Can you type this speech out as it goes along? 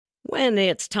When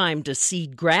it's time to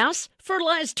seed grass,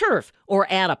 fertilize turf, or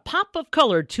add a pop of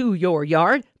color to your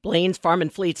yard, Blaine's Farm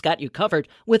and Fleet's got you covered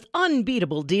with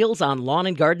unbeatable deals on lawn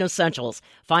and garden essentials.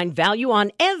 Find value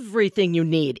on everything you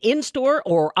need in-store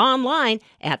or online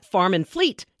at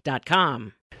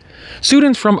farmandfleet.com.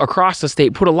 Students from across the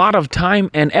state put a lot of time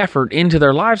and effort into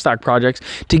their livestock projects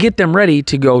to get them ready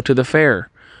to go to the fair.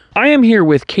 I am here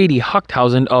with Katie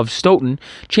Huchthausen of Stoughton,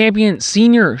 champion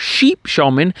senior sheep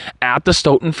showman at the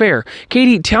Stoughton Fair.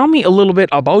 Katie, tell me a little bit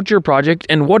about your project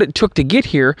and what it took to get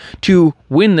here to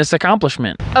win this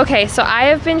accomplishment. Okay, so I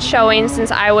have been showing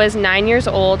since I was 9 years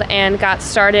old and got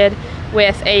started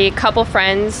with a couple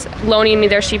friends loaning me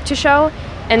their sheep to show.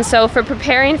 And so for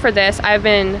preparing for this, I've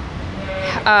been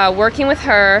working with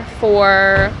her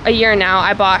for a year now.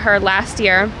 I bought her last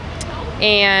year,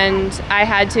 and I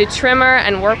had to trim her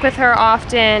and work with her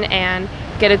often and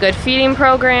get a good feeding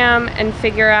program and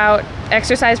figure out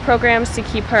exercise programs to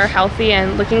keep her healthy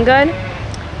and looking good.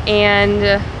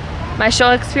 And my show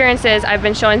experiences, I've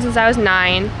been showing since I was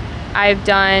 9. I've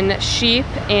done sheep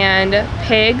and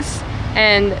pigs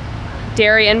and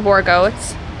dairy and boar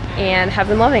goats and have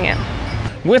been loving it.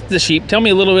 With the sheep, tell me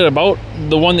a little bit about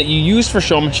the one that you use for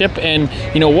showmanship and,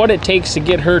 what it takes to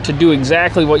get her to do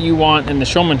exactly what you want in the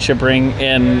showmanship ring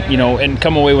and, and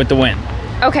come away with the win.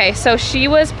 Okay, so she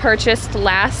was purchased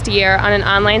last year on an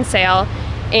online sale,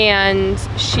 and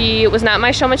she was not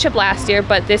my showmanship last year,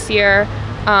 but this year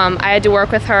I had to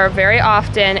work with her very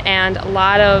often and a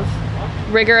lot of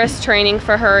rigorous training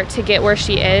for her to get where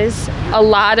she is. A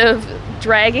lot of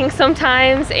dragging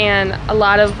sometimes and a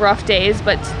lot of rough days,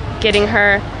 but getting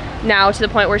her now to the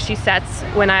point where she sets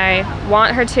when I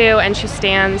want her to and she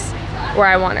stands where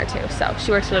I want her to. So she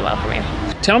works really well for me.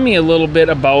 Tell me a little bit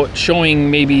about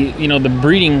showing maybe, the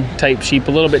breeding type sheep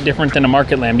a little bit different than a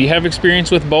market lamb. Do you have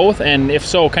experience with both? And if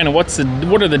so, kind of what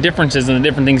are the differences and the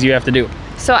different things you have to do?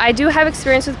 So I do have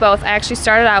experience with both. I actually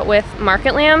started out with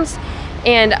market lambs.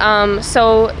 And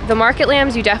so the market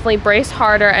lambs, you definitely brace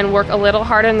harder and work a little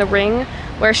harder in the ring,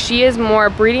 where she is more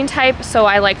breeding type, so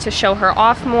I like to show her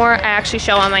off more. I actually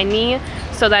show on my knee,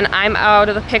 so then I'm out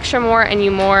of the picture more and you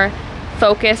more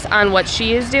focus on what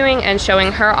she is doing and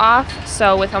showing her off.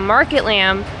 So with a market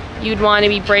lamb, you'd want to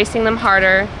be bracing them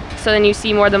harder, so then you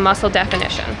see more the muscle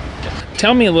definition.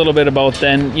 Tell me a little bit about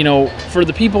then, for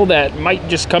the people that might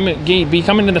just be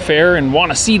coming to the fair and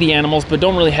want to see the animals but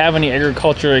don't really have any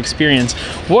agricultural experience,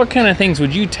 what kind of things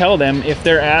would you tell them if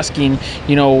they're asking,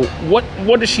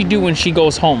 what does she do when she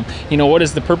goes home? What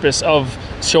is the purpose of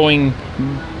showing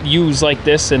ewes like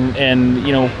this and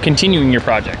continuing your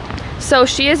project? So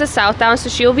she is a Southdown, so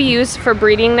she will be used for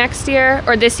breeding next year,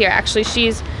 or this year actually.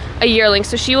 She's a yearling,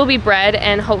 so she will be bred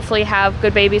and hopefully have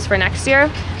good babies for next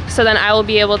year. So then I will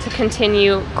be able to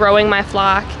continue growing my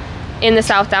flock in the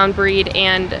Southdown breed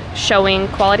and showing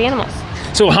quality animals.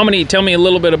 So tell me a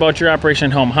little bit about your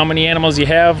operation at home. How many animals you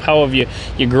have? How have you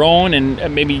grown,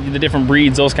 and maybe the different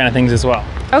breeds, those kind of things as well.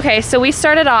 Okay, so we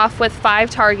started off with 5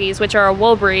 Targies, which are a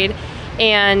wool breed.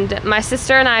 And my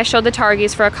sister and I showed the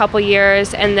Targies for a couple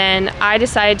years, and then I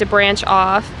decided to branch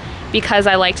off because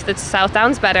I liked the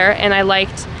Southdowns better, and I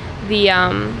liked the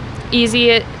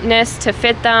easiness to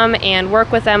fit them and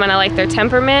work with them, and I like their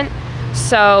temperament.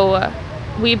 So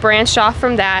we branched off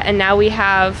from that, and now we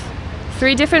have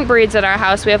 3 different breeds at our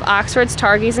house. We have Oxfords,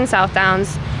 Targies, and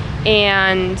Southdowns,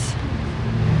 and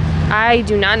I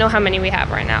do not know how many we have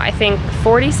right now. I think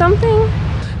 40 something.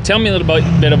 Tell me a little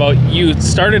bit about you.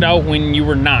 Started out when you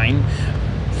were 9.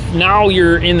 Now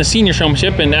you're in the senior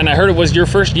showmanship, and I heard it was your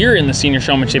first year in the senior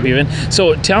showmanship even.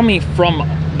 So tell me, from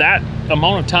that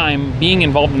amount of time being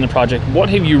involved in the project, what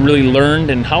have you really learned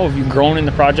and how have you grown in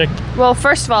the project? Well,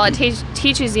 first of all, it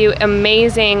teaches you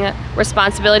amazing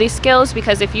responsibility skills,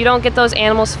 because if you don't get those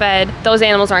animals fed, those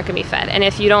animals aren't going to be fed. And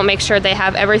if you don't make sure they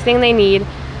have everything they need,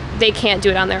 they can't do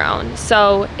it on their own.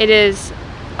 So it is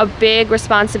a big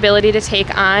responsibility to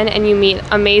take on, and you meet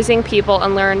amazing people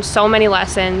and learn so many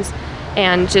lessons,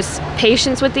 and just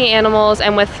patience with the animals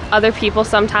and with other people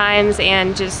sometimes,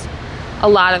 and just a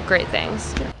lot of great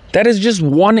things. That is just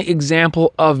one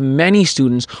example of many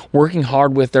students working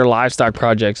hard with their livestock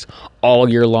projects all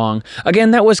year long.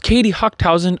 Again, that was Katie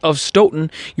Huchthausen of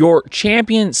Stoughton, your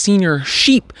champion senior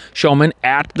sheep showman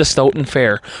at the Stoughton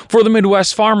Fair. For the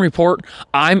Midwest Farm Report,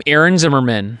 I'm Aaron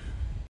Zimmerman.